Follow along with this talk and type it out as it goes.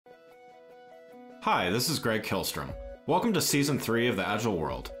Hi, this is Greg Kilstrom. Welcome to Season 3 of The Agile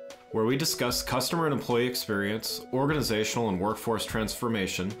World, where we discuss customer and employee experience, organizational and workforce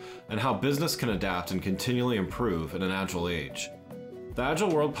transformation, and how business can adapt and continually improve in an agile age. The Agile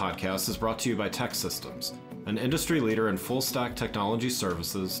World podcast is brought to you by TEKsystems, an industry leader in full-stack technology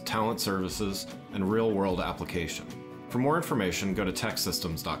services, talent services, and real-world application. For more information, go to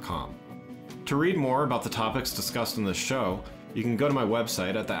teksystems.com. To read more about the topics discussed in this show, you can go to my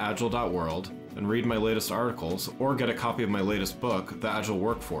website at theagile.world and read my latest articles, or get a copy of my latest book, The Agile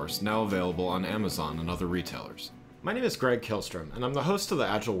Workforce, now available on Amazon and other retailers. My name is Greg Kilstrom, and I'm the host of the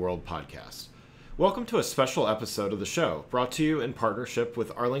Agile World podcast. Welcome to a special episode of the show, brought to you in partnership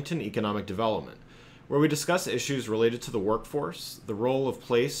with Arlington Economic Development, where we discuss issues related to the workforce, the role of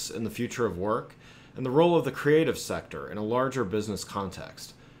place in the future of work, and the role of the creative sector in a larger business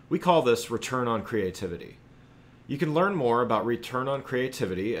context. We call this Return on Creativity. You can learn more about Return on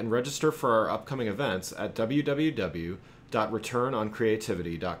Creativity and register for our upcoming events at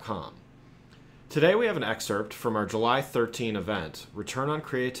www.returnoncreativity.com. Today we have an excerpt from our July 13 event, Return on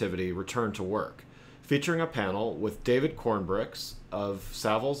Creativity, Return to Work, featuring a panel with David Cornbooks of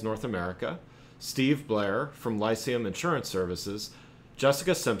Savills North America, Steve Blair from Lyceum Insurance Services,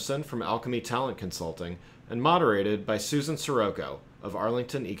 Jesyka Simpson from Alchemy Talent Consulting, and moderated by Susan Sirocco of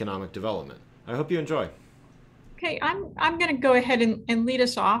Arlington Economic Development. I hope you enjoy. Okay, I'm going to go ahead and lead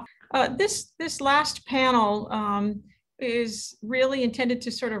us off. This last panel is really intended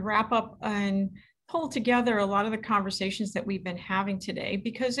to sort of wrap up and pull together a lot of the conversations that we've been having today,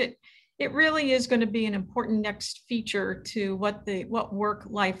 because it really is going to be an important next feature to what work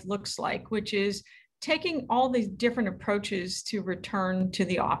life looks like, which is taking all these different approaches to return to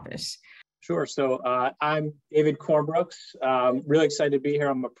the office. Sure. So I'm David Cornbooks. Really excited to be here.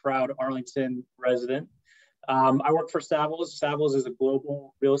 I'm a proud Arlington resident. I work for Savills. Savills is a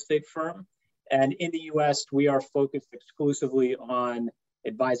global real estate firm. And in the US, we are focused exclusively on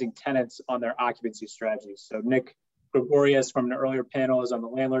advising tenants on their occupancy strategies. So Nick Gregorius from an earlier panel is on the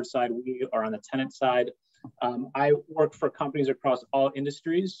landlord side. We are on the tenant side. I work for companies across all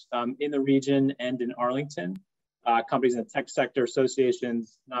industries in the region and in Arlington. Companies in the tech sector,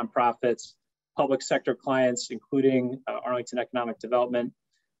 associations, nonprofits, public sector clients, including Arlington Economic Development.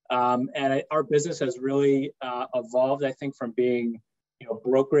 And our business has really evolved, I think, from being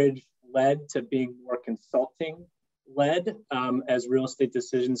brokerage-led to being more consulting-led as real estate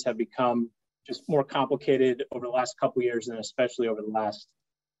decisions have become just more complicated over the last couple of years, and especially over the last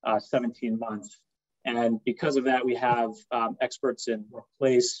 17 months. And because of that, we have experts in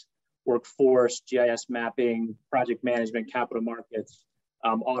workplace, workforce, GIS mapping, project management, capital markets,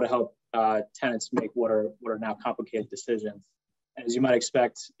 all to help tenants make what are now complicated decisions. And as you might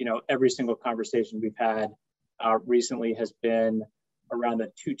expect, every single conversation we've had recently has been around the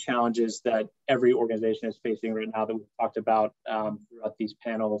two challenges that every organization is facing right now that we've talked about throughout these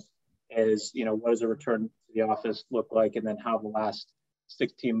panels is, what does a return to the office look like? And then how the last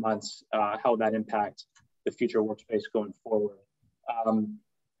 16 months, how that impact the future workspace going forward.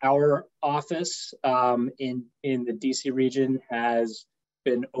 Our office in the DC region has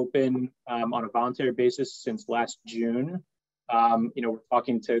been open on a voluntary basis since last June. We're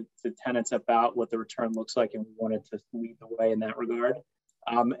talking to tenants about what the return looks like, and we wanted to lead the way in that regard.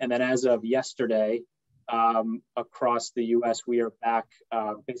 And then as of yesterday, across the US, we are back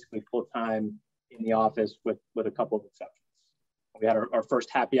basically full-time in the office with a couple of exceptions. We had our first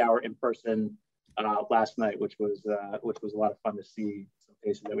happy hour in person last night, which was a lot of fun to see some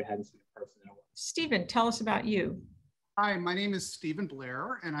faces that we hadn't seen in person in a while. Stephen, tell us about you. Hi, my name is Steve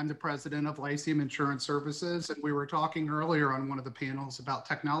Blair, and I'm the president of Lyceum Insurance Services. And we were talking earlier on one of the panels about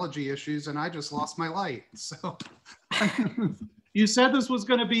technology issues, and I just lost my light. So you said this was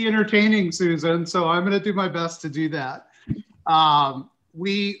going to be entertaining, Susan, so I'm going to do my best to do that.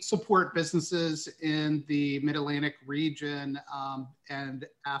 We support businesses in the Mid-Atlantic region, and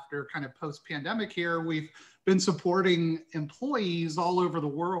after kind of post-pandemic here, we've been supporting employees all over the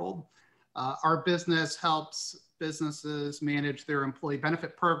world. Our business helps businesses manage their employee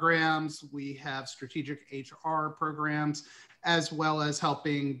benefit programs. We have strategic HR programs, as well as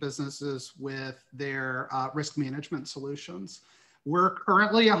helping businesses with their risk management solutions. We're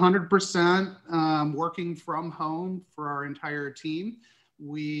currently 100% working from home for our entire team.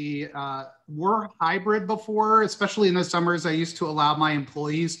 We were hybrid before, especially in the summers. I used to allow my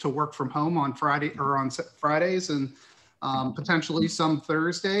employees to work from home on Fridays and potentially some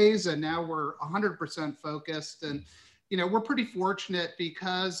Thursdays, and now we're 100% focused. And we're pretty fortunate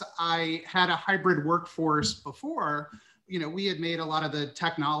because I had a hybrid workforce before. We had made a lot of the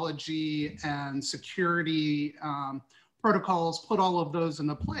technology and security protocols, put all of those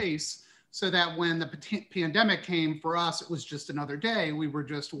into place. so that when the pandemic came for us, it was just another day. We were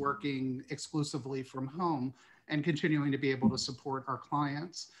just working exclusively from home and continuing to be able to support our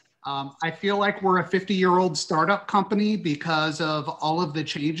clients. I feel like we're a 50-year-old startup company because of all of the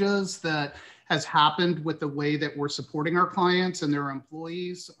changes that has happened with the way that we're supporting our clients and their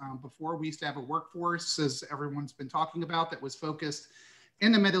employees. Before, we used to have a workforce, as everyone's been talking about, that was focused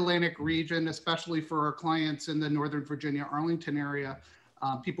in the Mid-Atlantic region, especially for our clients in the Northern Virginia, Arlington area.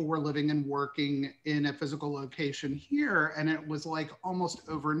 People were living and working in a physical location here, and it was like almost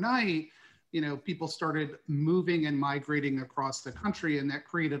overnight, people started moving and migrating across the country, and that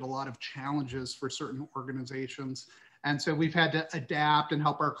created a lot of challenges for certain organizations. And so we've had to adapt and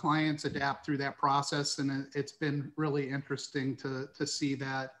help our clients adapt through that process, and it's been really interesting to see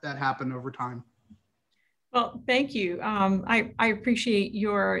that happen over time. Well, thank you. I appreciate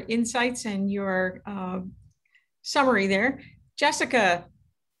your insights and your summary there. Jesyka,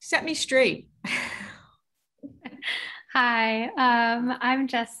 set me straight. Hi, I'm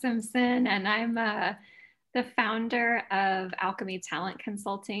Jesyka Simpson, and I'm the founder of Alchemy Talent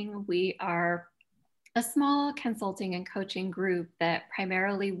Consulting. We are a small consulting and coaching group that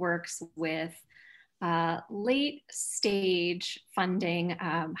primarily works with late stage funding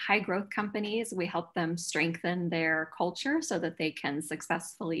high growth companies. We help them strengthen their culture so that they can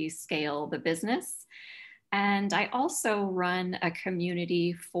successfully scale the business. And I also run a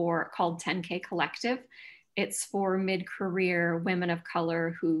community called 10K Collective. It's for mid-career women of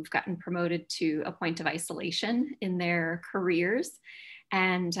color who've gotten promoted to a point of isolation in their careers.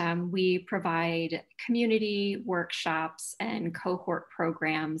 And we provide community workshops and cohort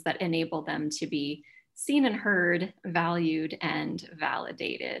programs that enable them to be seen and heard, valued, and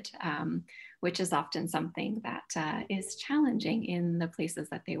validated, which is often something that is challenging in the places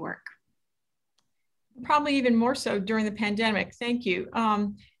that they work. Probably even more so during the pandemic. Thank you.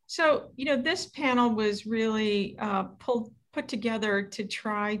 So, this panel was really put together to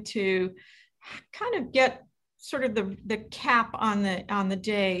try to kind of get sort of the cap on the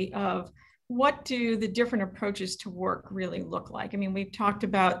day of what do the different approaches to work really look like. I mean, we've talked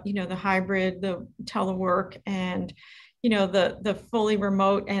about, the hybrid, the telework, and, the fully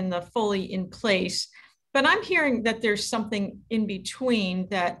remote and the fully in place. But I'm hearing that there's something in between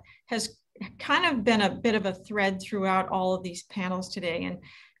that has kind of been a bit of a thread throughout all of these panels today. And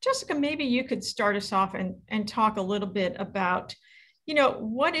Jesyka, maybe you could start us off and talk a little bit about,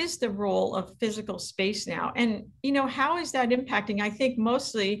 what is the role of physical space now? And, how is that impacting? I think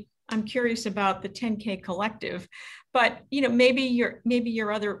mostly I'm curious about the 10K Collective, but, maybe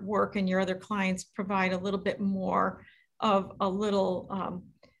your other work and your other clients provide a little bit more of a little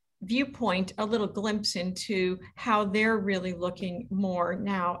viewpoint, a little glimpse into how they're really looking more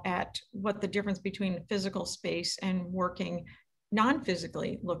now at what the difference between physical space and working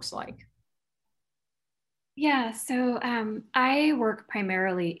non-physically looks like. Yeah, so I work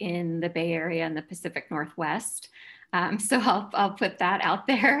primarily in the Bay Area and the Pacific Northwest. So I'll put that out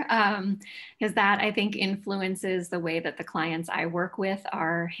there because that I think influences the way that the clients I work with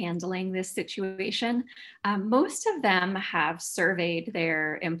are handling this situation. Most of them have surveyed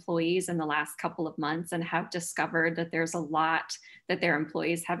their employees in the last couple of months and have discovered that there's a lot that their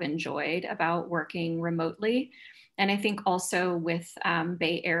employees have enjoyed about working remotely. And I think also with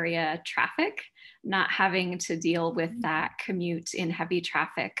Bay Area traffic, not having to deal with that commute in heavy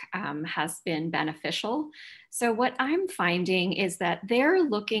traffic has been beneficial. So what I'm finding is that they're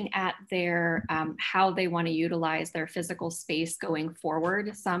looking at their how they want to utilize their physical space going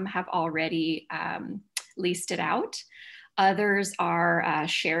forward. Some have already leased it out. Others are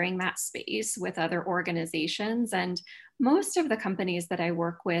sharing that space with other organizations. And most of the companies that I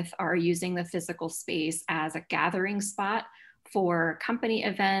work with are using the physical space as a gathering spot for company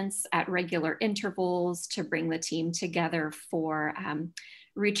events at regular intervals to bring the team together for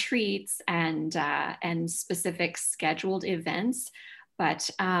retreats and specific scheduled events. But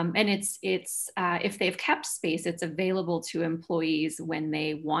and it's if they've kept space, it's available to employees when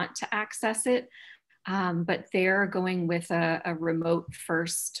they want to access it. But they're going with a remote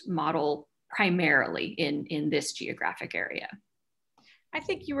first model primarily in this geographic area. I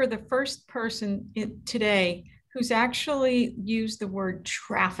think you were the first person today who's actually used the word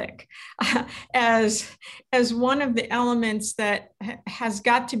traffic as one of the elements that has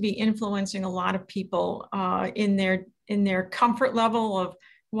got to be influencing a lot of people in their comfort level of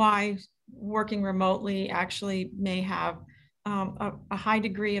why working remotely actually may have a high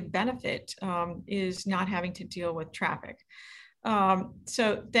degree of benefit is not having to deal with traffic.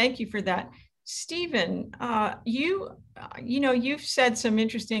 So thank you for that. Stephen, you've said some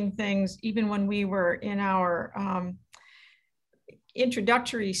interesting things even when we were in our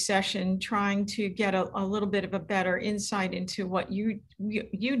introductory session trying to get a little bit of a better insight into what you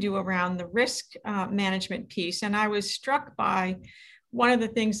do around the risk management piece. And I was struck by one of the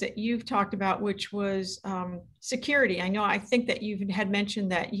things that you've talked about, which was security. I think that you had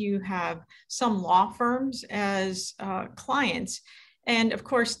mentioned that you have some law firms as clients. And of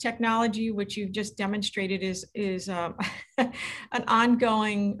course, technology, which you've just demonstrated, is an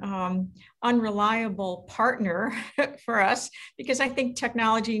ongoing, unreliable partner for us, because I think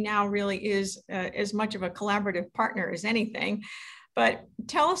technology now really is as much of a collaborative partner as anything. But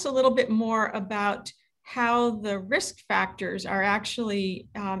tell us a little bit more about how the risk factors are actually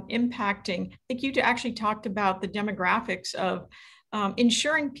impacting. I think you actually talked about the demographics of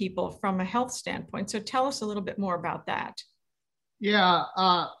insuring people from a health standpoint. So tell us a little bit more about that. Yeah,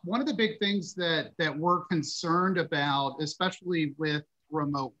 one of the big things that we're concerned about, especially with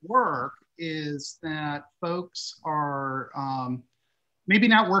remote work, is that folks are maybe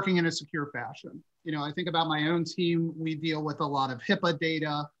not working in a secure fashion. I think about my own team, we deal with a lot of HIPAA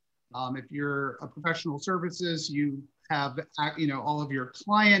data. If you're a professional services, you have all of your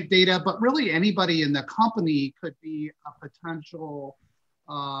client data, but really anybody in the company could be a potential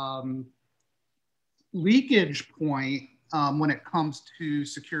leakage point when it comes to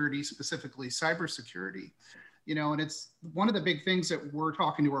security, specifically cybersecurity. And it's one of the big things that we're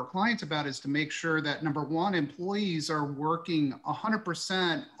talking to our clients about is to make sure that, number one, employees are working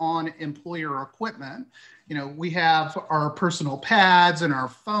 100% on employer equipment. We have our personal pads and our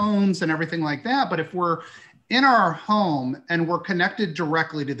phones and everything like that, but if we're in our home and we're connected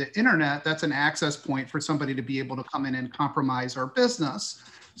directly to the internet, that's an access point for somebody to be able to come in and compromise our business.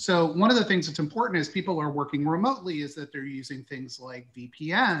 So one of the things that's important as people are working remotely is that they're using things like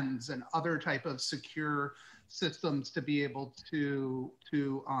VPNs and other type of secure systems to be able to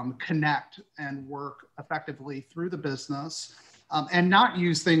connect and work effectively through the business, and not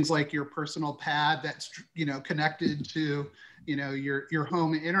use things like your personal pad that's connected to your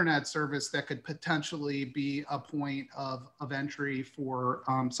home internet service that could potentially be a point of entry for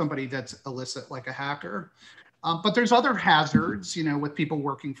somebody that's illicit, like a hacker. But there's other hazards, with people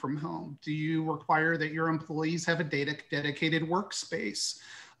working from home. Do you require that your employees have a dedicated workspace?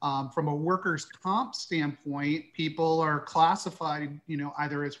 From a workers' comp standpoint, people are classified,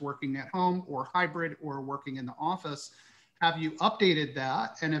 either as working at home or hybrid or working in the office. Have you updated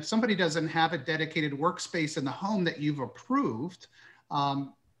that? And if somebody doesn't have a dedicated workspace in the home that you've approved,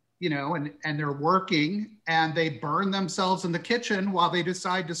 and they're working and they burn themselves in the kitchen while they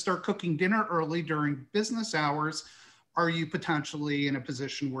decide to start cooking dinner early during business hours, are you potentially in a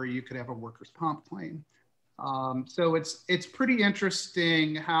position where you could have a workers' comp claim? So it's pretty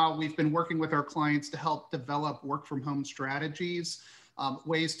interesting how we've been working with our clients to help develop work from home strategies,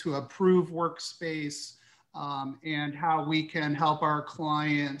 ways to approve workspace, and how we can help our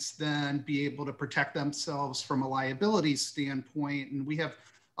clients then be able to protect themselves from a liability standpoint. And we have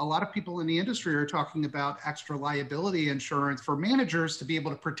a lot of people in the industry are talking about extra liability insurance for managers to be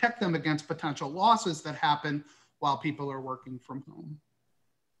able to protect them against potential losses that happen while people are working from home.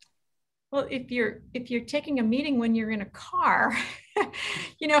 Well, if you're taking a meeting when you're in a car,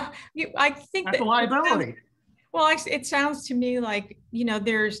 I think that's a liability. It sounds to me like,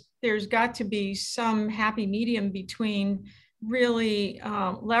 there's got to be some happy medium between really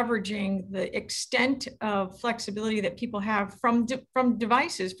leveraging the extent of flexibility that people have from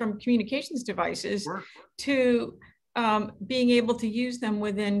devices, from communications devices, sure, to being able to use them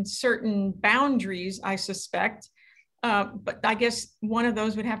within certain boundaries, I suspect. But I guess one of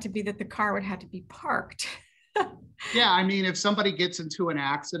those would have to be that the car would have to be parked. Yeah, if somebody gets into an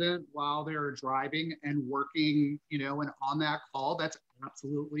accident while they're driving and working, and on that call, that's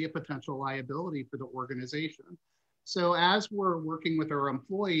absolutely a potential liability for the organization. So as we're working with our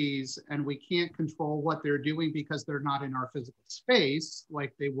employees and we can't control what they're doing because they're not in our physical space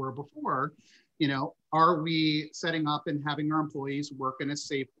like they were before, are we setting up and having our employees work in a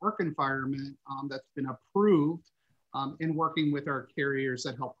safe work environment that's been approved in working with our carriers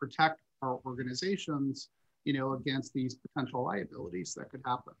that help protect our organizations, against these potential liabilities that could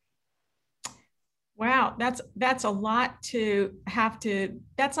happen. Wow, that's a lot to have to,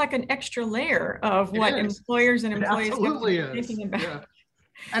 that's like an extra layer of what employers and employees have to be thinking about. Yeah.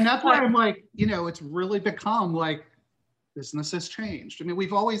 And that's why I'm like, it's really become like business has changed.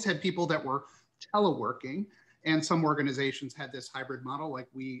 We've always had people that were teleworking, and some organizations had this hybrid model like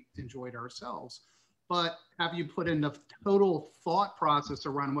we enjoyed ourselves. But have you put in the total thought process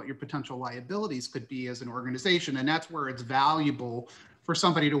around what your potential liabilities could be as an organization? And that's where it's valuable for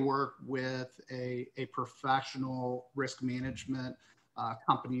somebody to work with a professional risk management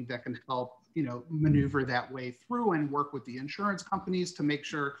company that can help maneuver that way through and work with the insurance companies to make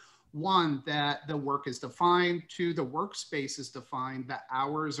sure, one, that the work is defined, two, the workspace is defined, the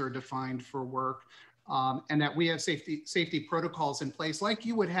hours are defined for work, and that we have safety protocols in place like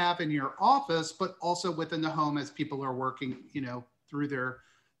you would have in your office, but also within the home as people are working, through their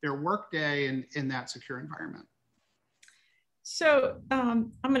workday and in that secure environment. So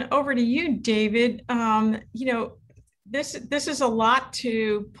I'm going to over to you, David. This is a lot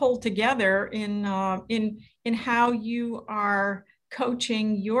to pull together in how you are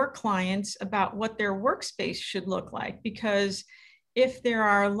coaching your clients about what their workspace should look like. Because if there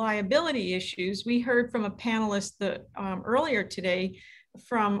are liability issues, we heard from a panelist earlier today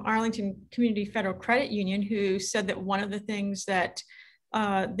from Arlington Community Federal Credit Union, who said that one of the things that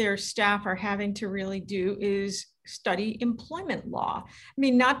their staff are having to really do is study employment law. I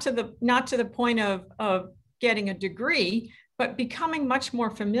mean, not to the point of getting a degree, but becoming much more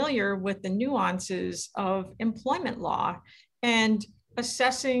familiar with the nuances of employment law and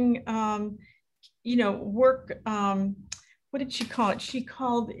assessing, work. What did she call it? She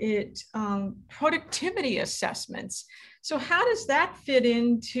called it productivity assessments. So how does that fit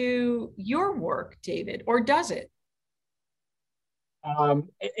into your work, David, or does it?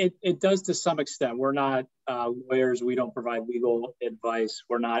 It does to some extent. We're not lawyers. We don't provide legal advice.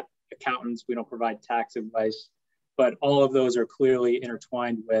 We're not accountants. We don't provide tax advice. But all of those are clearly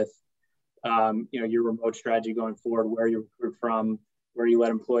intertwined with, your remote strategy going forward, where you recruit from, where you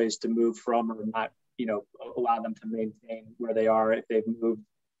let employees to move from or not, allow them to maintain where they are if they've moved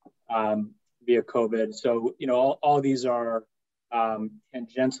via COVID. So, all these are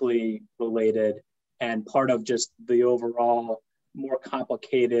tangentially related and part of just the overall more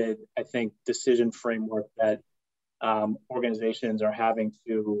complicated, I think, decision framework that organizations are having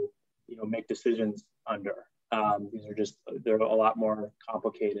to, make decisions under. They're a lot more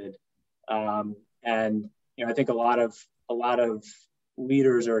complicated. And, I think a lot of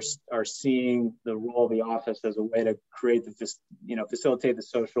leaders are seeing the role of the office as a way to create facilitate the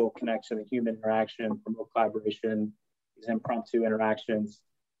social connection, the human interaction, promote collaboration, these impromptu interactions,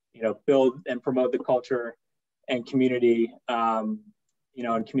 build and promote the culture and community, and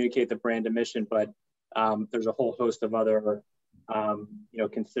communicate the brand and mission. But there's a whole host of other,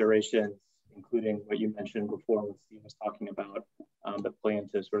 considerations, including what you mentioned before, what Steve was talking about, that play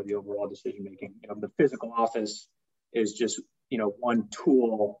into sort of the overall decision making. The physical office is just, one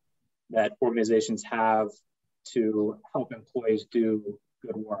tool that organizations have to help employees do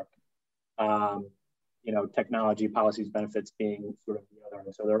good work. Technology, policies, benefits being sort of the other.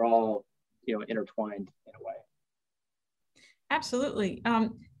 And so they're all, intertwined in a way. Absolutely.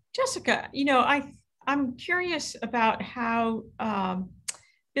 Jesyka, I'm curious about how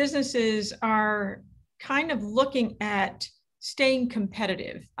businesses are kind of looking at staying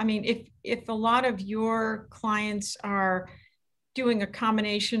competitive. I mean, if a lot of your clients are doing a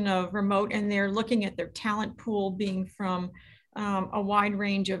combination of remote and they're looking at their talent pool being from a wide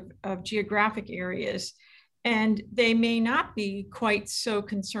range of geographic areas, and they may not be quite so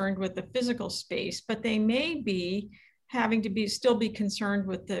concerned with the physical space, but they may be having to still be concerned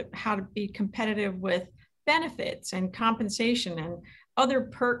with how to be competitive with benefits and compensation and other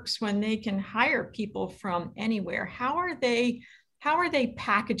perks when they can hire people from anywhere. How are they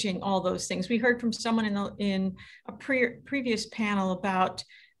packaging all those things? We heard from someone in a previous panel about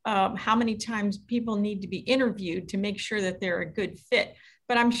how many times people need to be interviewed to make sure that they're a good fit.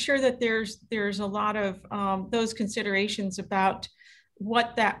 But I'm sure that there's a lot of those considerations about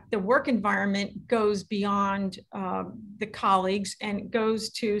what the work environment goes beyond the colleagues and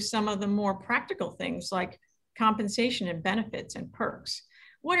goes to some of the more practical things like compensation and benefits and perks.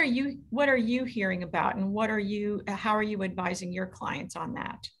 What are you hearing about, and how are you advising your clients on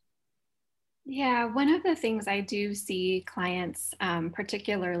that? Yeah, one of the things I do see clients,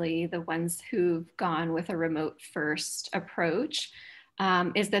 particularly the ones who've gone with a remote first approach,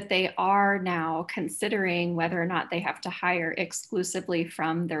 is that they are now considering whether or not they have to hire exclusively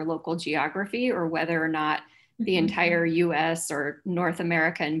from their local geography, or whether or not the entire US or North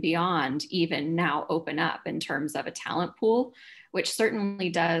America and beyond even now open up in terms of a talent pool, which certainly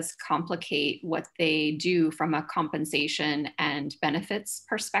does complicate what they do from a compensation and benefits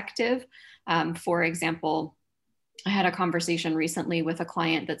perspective. For example, I had a conversation recently with a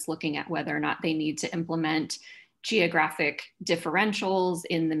client that's looking at whether or not they need to implement geographic differentials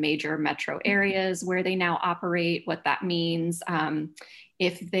in the major metro areas where they now operate, what that means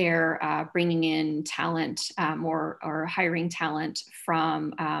if they're bringing in talent or hiring talent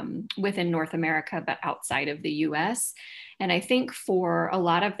from within North America, but outside of the US. And I think for a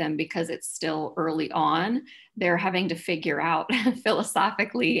lot of them, because it's still early on, they're having to figure out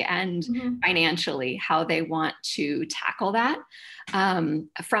philosophically and financially how they want to tackle that.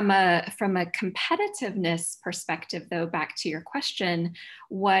 From a competitiveness perspective, though, back to your question,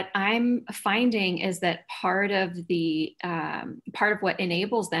 what I'm finding is that part of what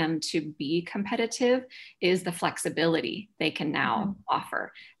enables them to be competitive is the flexibility they can now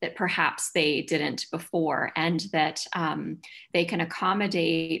offer that perhaps they didn't before, and that they can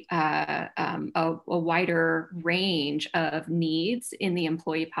accommodate a wider range of needs in the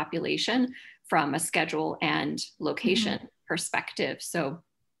employee population from a schedule and location perspective. So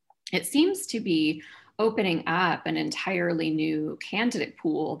it seems to be opening up an entirely new candidate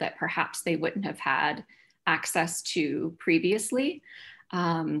pool that perhaps they wouldn't have had access to previously.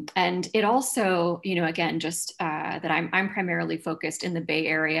 And it also, again, just that I'm primarily focused in the Bay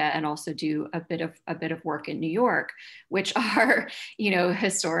Area and also do a bit of work in New York, which are,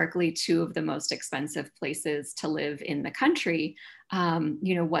 historically two of the most expensive places to live in the country.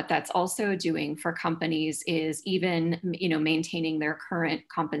 What that's also doing for companies is even, maintaining their current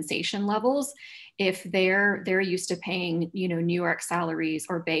compensation levels. If they're used to paying, New York salaries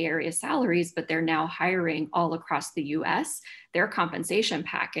or Bay Area salaries, but they're now hiring all across the US, their compensation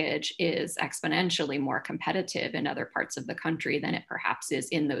package is exponentially more competitive in other parts of the country than it perhaps is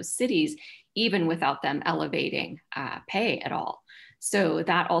in those cities, even without them elevating pay at all. So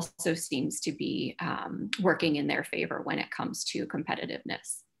that also seems to be working in their favor when it comes to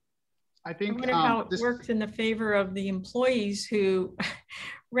competitiveness. I wonder how it works in the favor of the employees who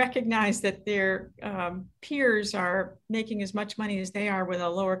recognize that their peers are making as much money as they are with a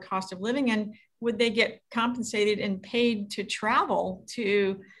lower cost of living, and would they get compensated and paid to travel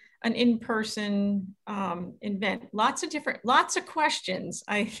to an in-person event? Lots of questions.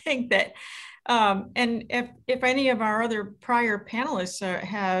 I think that, and if any of our other prior panelists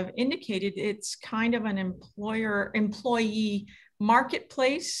have indicated, it's kind of an employee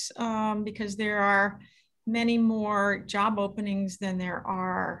marketplace, because there are many more job openings than there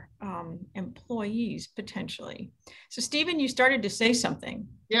are employees potentially. So Stephen, you started to say something.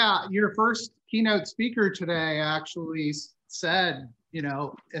 Yeah, your first keynote speaker today actually said,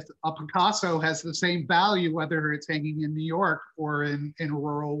 if a Picasso has the same value, whether it's hanging in New York or in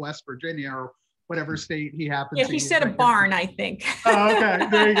rural West Virginia or whatever state he happens to be. Yeah, he said a barn, I think. Oh, okay,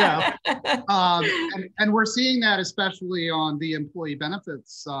 there you go. And we're seeing that especially on the employee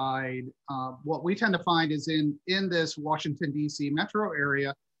benefits side. What we tend to find is in this Washington, D.C. metro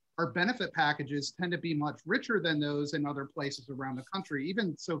area, our benefit packages tend to be much richer than those in other places around the country,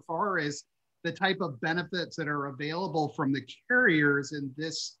 even so far as the type of benefits that are available from the carriers in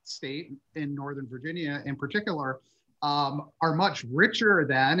this state, in Northern Virginia in particular, are much richer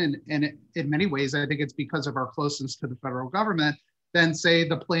than, and in many ways, I think it's because of our closeness to the federal government, than say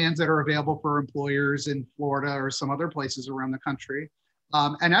the plans that are available for employers in Florida or some other places around the country.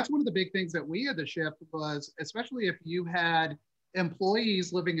 And that's one of the big things that we had to shift was, especially if you had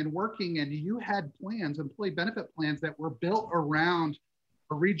employees living and working and you had plans, employee benefit plans that were built around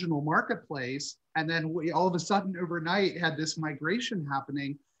a regional marketplace. And then we all of a sudden overnight had this migration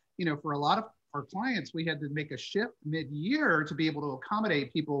happening. For a lot of our clients, we had to make a shift mid-year to be able to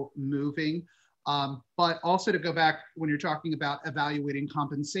accommodate people moving, but also to go back when you're talking about evaluating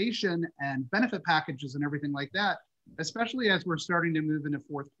compensation and benefit packages and everything like that, especially as we're starting to move into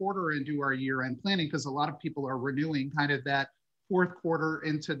fourth quarter and do our year-end planning, because a lot of people are renewing kind of that fourth quarter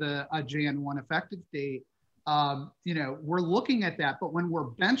into the Jan 1 effective date. We're looking at that, but when we're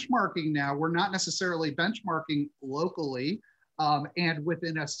benchmarking now, we're not necessarily benchmarking locally and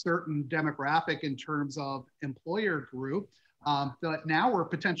within a certain demographic in terms of employer group. But now we're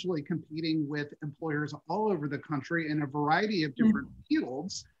potentially competing with employers all over the country in a variety of different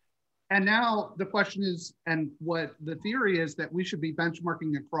fields. And now the question is, and what the theory is, that we should be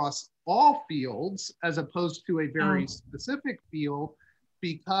benchmarking across all fields as opposed to a very specific field,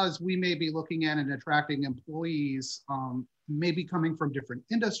 because we may be looking at and attracting employees maybe coming from different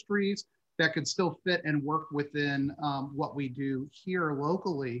industries that could still fit and work within what we do here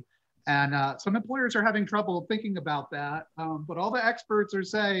locally. And some employers are having trouble thinking about that, but all the experts are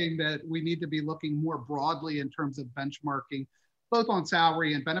saying that we need to be looking more broadly in terms of benchmarking, both on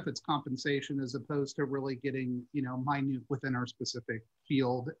salary and benefits compensation, as opposed to really getting, minute within our specific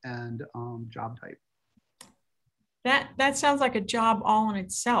field and job type. That sounds like a job all in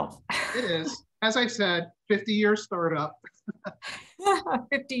itself. It is. As I said, 50-year startup.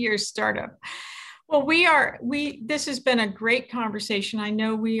 50-year startup. Well, this has been a great conversation. I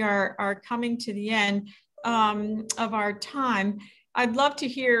know we are coming to the end of our time. I'd love to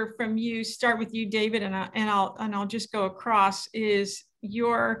hear from you, start with you, David, and I'll just go across, is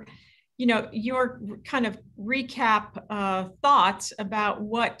your kind of recap thoughts about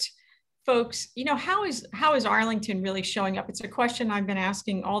what folks, how is Arlington really showing up? It's a question I've been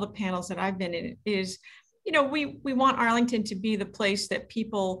asking all the panels that I've been in, is, we want Arlington to be the place that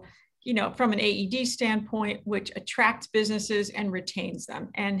people, from an AED standpoint, which attracts businesses and retains them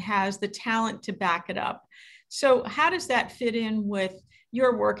and has the talent to back it up. So how does that fit in with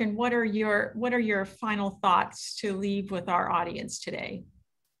your work, and what are your final thoughts to leave with our audience today?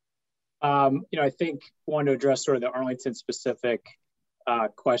 I think I want to address sort of the Arlington specific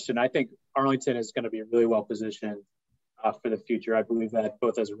question. I think Arlington is going to be really well positioned for the future. I believe that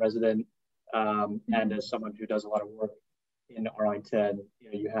both as a resident and as someone who does a lot of work in Arlington,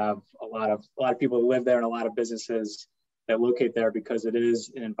 you have a lot of people who live there and a lot of businesses that locate there because it is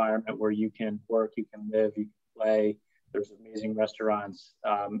an environment where you can work, you can live, you can play. There's amazing restaurants.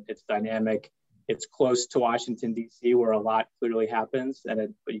 It's dynamic. It's close to Washington, D.C., where a lot clearly happens, but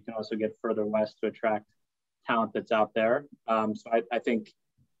you can also get further west to attract talent that's out there. So I think,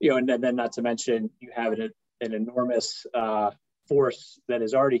 and then not to mention, you have an enormous force that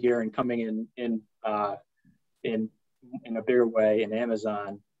is already here and coming in a bigger way in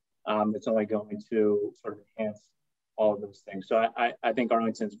Amazon. That's only going to sort of enhance all of those things. So I think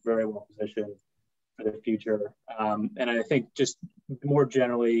Arlington's very well positioned for the future. And I think just more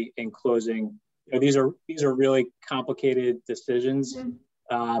generally in closing, these are really complicated decisions.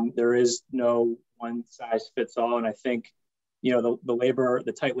 There is no one size fits all. And I think,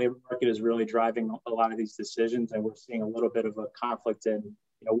 the tight labor market is really driving a lot of these decisions. And we're seeing a little bit of a conflict in,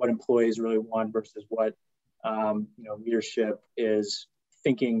 what employees really want versus what, leadership is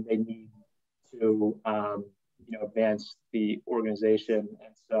thinking they need to, advance the organization.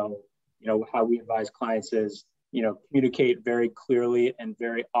 And so, how we advise clients is, communicate very clearly and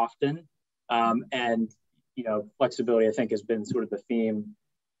very often. And, flexibility, I think, has been sort of the theme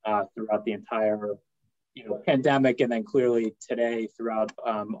throughout the entire, pandemic, and then clearly today throughout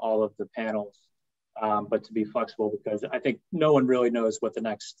all of the panels. But to be flexible, because I think no one really knows what the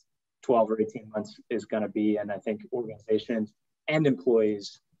next 12 or 18 months is going to be. And I think organizations and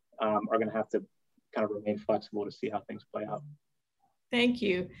employees are going to have to kind of remain flexible to see how things play out. Thank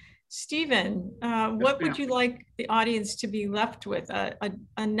you. Stephen, what would you like the audience to be left with, a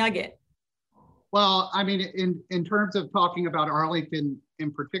nugget? Well, I mean, in terms of talking about Arlington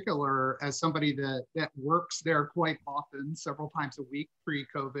in particular, as somebody that works there quite often, several times a week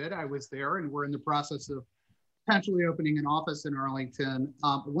pre-COVID, I was there, and we're in the process of potentially opening an office in Arlington.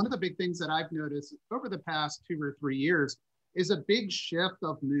 One of the big things that I've noticed over the past 2 or 3 years is a big shift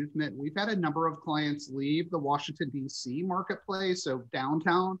of movement. We've had a number of clients leave the Washington, D.C. marketplace, so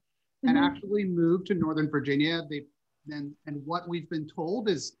downtown, and actually move to Northern Virginia. And what we've been told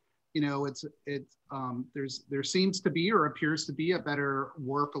is, there seems to be, or appears to be, a better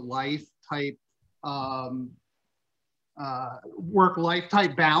work-life type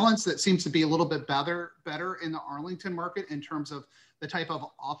balance that seems to be a little bit better in the Arlington market in terms of the type of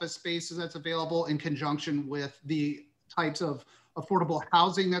office spaces that's available in conjunction with the types of affordable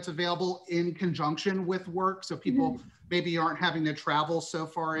housing that's available in conjunction with work. So people maybe aren't having to travel so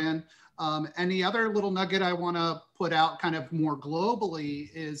far in. And the other little nugget I want to put out kind of more globally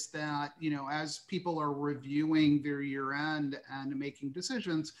is that, as people are reviewing their year end and making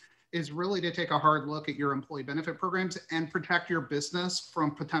decisions, is really to take a hard look at your employee benefit programs and protect your business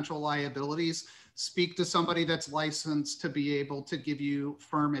from potential liabilities. Speak to somebody that's licensed to be able to give you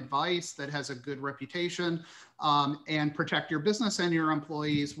firm advice that has a good reputation, and protect your business and your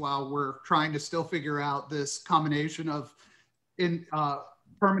employees while we're trying to still figure out this combination of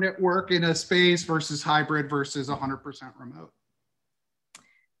permanent work in a space versus hybrid versus 100% remote.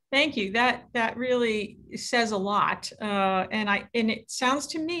 Thank you. That really says a lot. And it sounds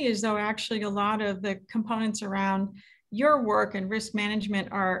to me as though actually a lot of the components around your work and risk management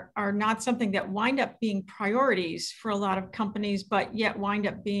are not something that wind up being priorities for a lot of companies, but yet wind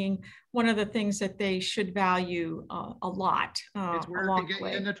up being one of the things that they should value a lot. It's where it can get you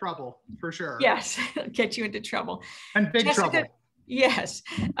into trouble, for sure. Yes, get you into trouble. And big trouble. Yes.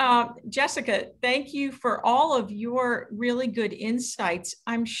 Jesyka, thank you for all of your really good insights.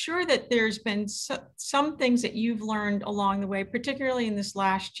 I'm sure that there's been some things that you've learned along the way, particularly in this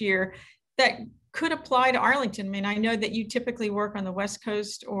last year, that could apply to Arlington. I mean, I know that you typically work on the West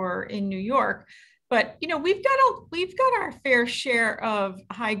Coast or in New York, but we've got our fair share of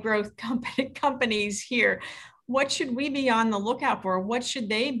high growth companies here. what should we be on the lookout for? What should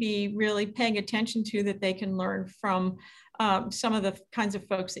they be really paying attention to that they can learn from some of the kinds of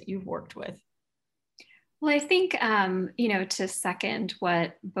folks that you've worked with? Well, I think, to second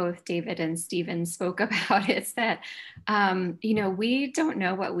what both David and Stephen spoke about, is that, we don't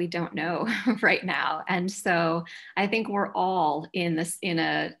know what we don't know right now. And so I think we're all in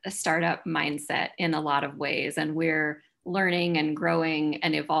a startup mindset in a lot of ways, and we're learning and growing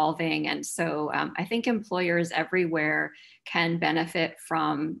and evolving. And so I think employers everywhere can benefit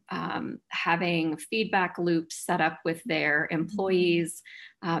from having feedback loops set up with their employees,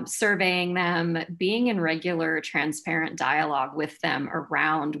 surveying them, being in regular, transparent dialogue with them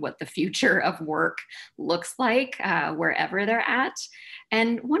around what the future of work looks like wherever they're at.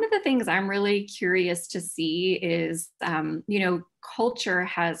 And one of the things I'm really curious to see is, culture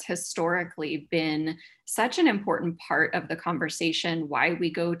has historically been such an important part of the conversation, why we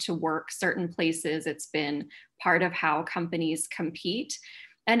go to work certain places. It's been part of how companies compete.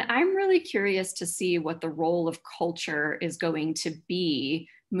 And I'm really curious to see what the role of culture is going to be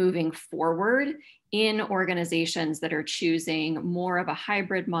moving forward in organizations that are choosing more of a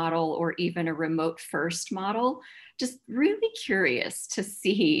hybrid model or even a remote first model. Just really curious to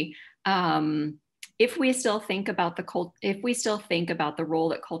see if we still think about the role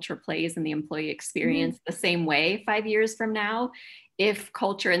that culture plays in the employee experience the same way 5 years from now. If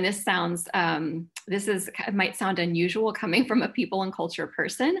culture, and this might sound unusual coming from a people and culture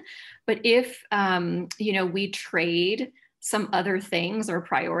person, but if we trade some other things or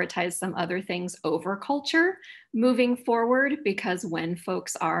prioritize some other things over culture moving forward, because when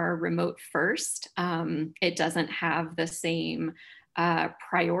folks are remote first, it doesn't have the same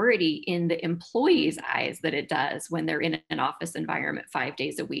priority in the employee's eyes that it does when they're in an office environment 5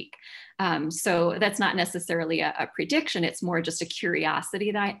 days a week. So that's not necessarily a prediction. It's more just a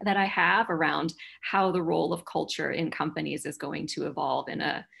curiosity that I have around how the role of culture in companies is going to evolve in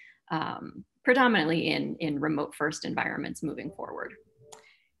a predominantly in remote first environments moving forward.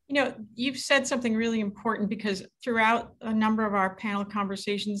 You've said something really important, because throughout a number of our panel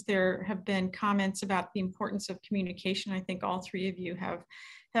conversations, there have been comments about the importance of communication. I think all three of you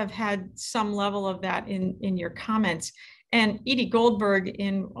have had some level of that in your comments. And Edie Goldberg,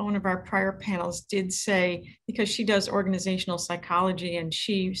 in one of our prior panels, did say, because she does organizational psychology, and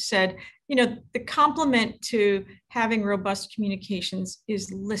she said, the complement to having robust communications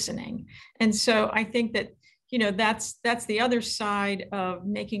is listening. And so I think that that's the other side of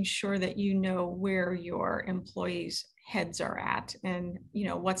making sure that where your employees' heads are at and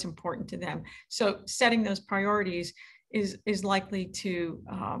what's important to them. So setting those priorities is likely to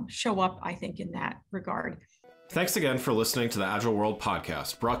show up, I think, in that regard. Thanks again for listening to the Agile World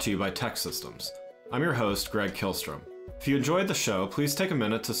podcast, brought to you by Tech Systems. I'm your host, Greg Kilstrom. If you enjoyed the show, please take a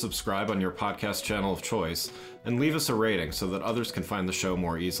minute to subscribe on your podcast channel of choice and leave us a rating so that others can find the show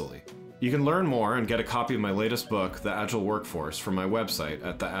more easily. You can learn more and get a copy of my latest book, The Agile Workforce, from my website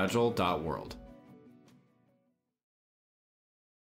at theagile.world.